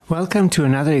Welcome to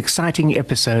another exciting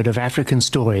episode of African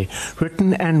Story,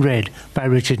 written and read by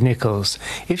Richard Nicholls.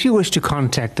 If you wish to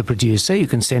contact the producer, you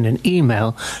can send an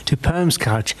email to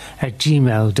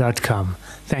poemscouch@gmail.com.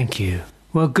 Thank you.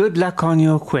 Well, good luck on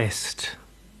your quest.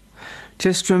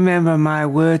 Just remember my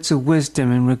words of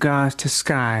wisdom in regards to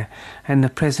Sky and the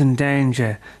present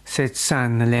danger, said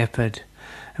Sun the leopard,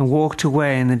 and walked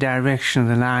away in the direction of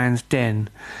the lion's den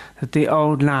that the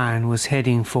old lion was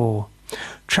heading for.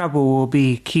 Trouble will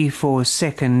be Kifor's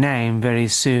second name very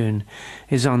soon,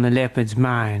 is on the leopard's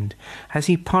mind, as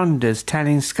he ponders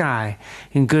telling Sky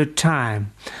in good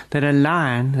time that a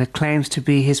lion that claims to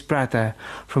be his brother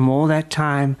from all that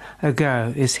time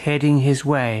ago is heading his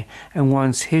way and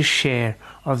wants his share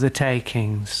of the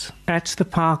takings. At the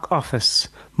park office,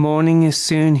 morning is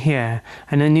soon here,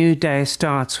 and a new day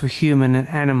starts for human and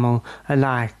animal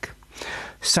alike.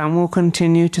 Some will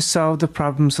continue to solve the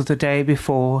problems of the day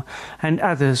before, and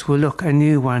others will look a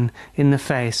new one in the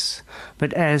face.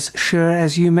 But as sure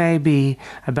as you may be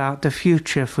about the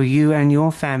future for you and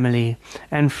your family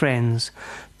and friends,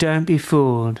 don't be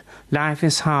fooled. Life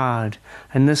is hard,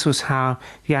 and this was how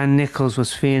young Nicholls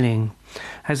was feeling.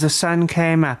 As the sun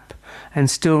came up, and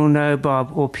still no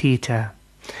Bob or Peter,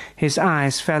 his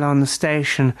eyes fell on the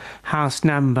station house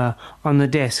number on the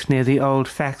desk near the old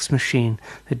fax machine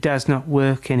that does not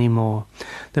work anymore.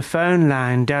 The phone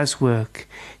line does work.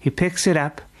 He picks it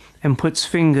up and puts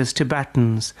fingers to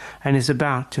buttons and is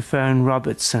about to phone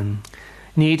Robertson.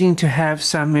 Needing to have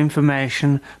some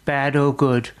information, bad or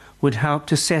good, would help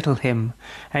to settle him,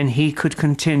 and he could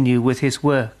continue with his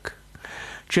work.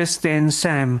 Just then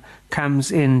Sam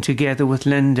comes in together with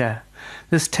Linda.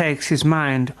 This takes his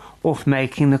mind off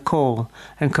making the call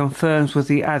and confirms with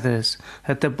the others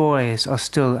that the boys are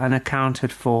still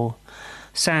unaccounted for.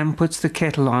 Sam puts the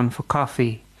kettle on for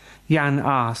coffee. Jan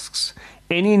asks,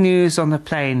 "Any news on the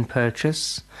plane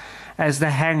purchase?" As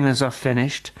the hangars are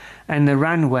finished and the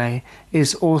runway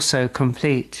is also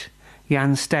complete,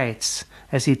 Jan states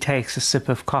as he takes a sip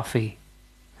of coffee.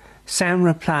 Sam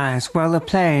replies, "Well, the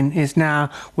plane is now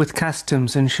with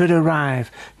customs and should arrive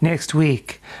next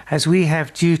week, as we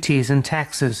have duties and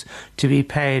taxes to be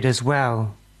paid as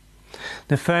well."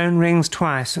 The phone rings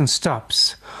twice and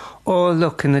stops. All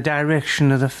look in the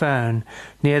direction of the phone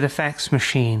near the fax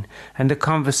machine, and the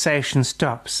conversation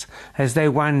stops as they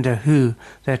wonder who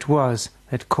that was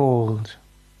that called.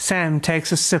 Sam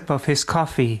takes a sip of his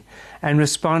coffee and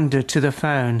responded to the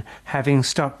phone, having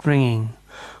stopped ringing.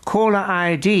 Caller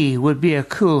ID would be a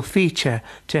cool feature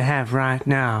to have right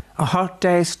now. A hot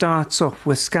day starts off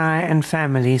with Sky and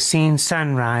family seeing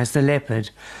Sunrise the leopard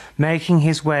making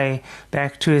his way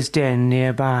back to his den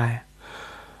nearby.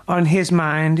 On his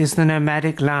mind is the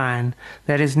nomadic lion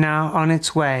that is now on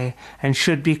its way and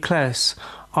should be close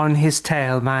on his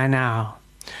tail by now.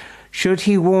 Should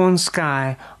he warn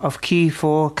Sky of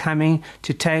Kifor coming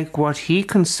to take what he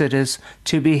considers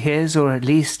to be his, or at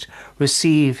least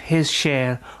receive his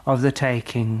share of the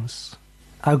takings?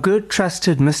 Our good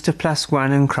trusted Mr.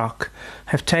 +1 and Croc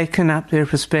have taken up their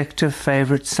respective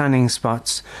favourite sunning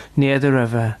spots near the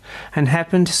river, and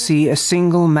happen to see a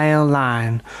single male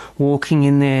lion walking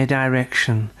in their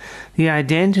direction. The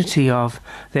identity of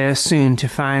they are soon to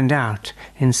find out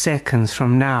in seconds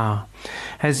from now,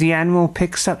 as the animal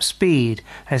picks up speed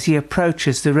as he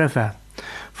approaches the river.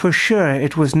 For sure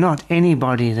it was not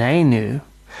anybody they knew,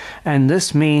 and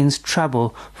this means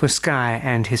trouble for Sky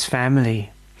and his family.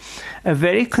 A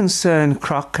very concerned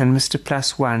Croc and Mr.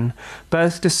 +1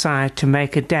 both decide to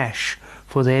make a dash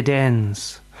for their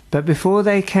dens. But before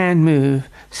they can move,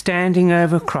 standing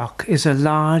over Croc is a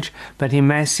large but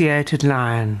emaciated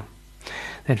lion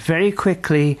that very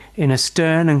quickly, in a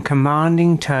stern and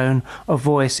commanding tone of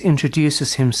voice,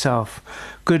 introduces himself.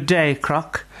 "Good day,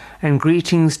 Croc, and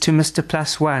greetings to Mr.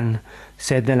 +1,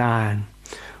 said the lion.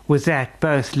 With that,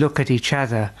 both look at each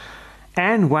other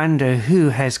and wonder who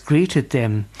has greeted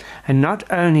them, and not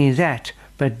only that,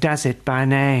 but does it by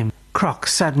name. Croc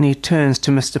suddenly turns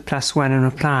to Mr. +1 and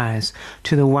replies,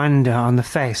 to the wonder on the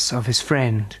face of his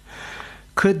friend,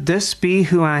 "Could this be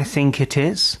who I think it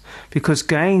is? Because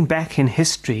going back in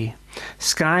history,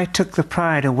 Sky took the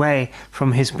pride away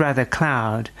from his brother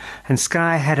Cloud, and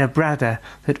Sky had a brother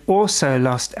that also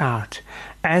lost out,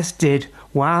 as did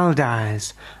Wild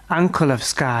Eyes, uncle of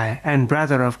Sky and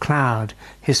brother of Cloud,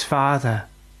 his father."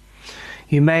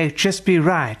 "You may just be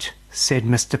right," said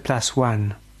Mr.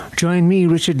 +1. Join me,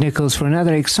 Richard Nicholls, for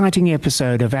another exciting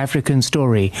episode of African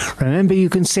Story. Remember, you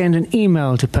can send an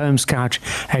email to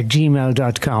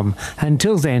poemscouch@gmail.com.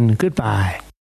 Until then, goodbye.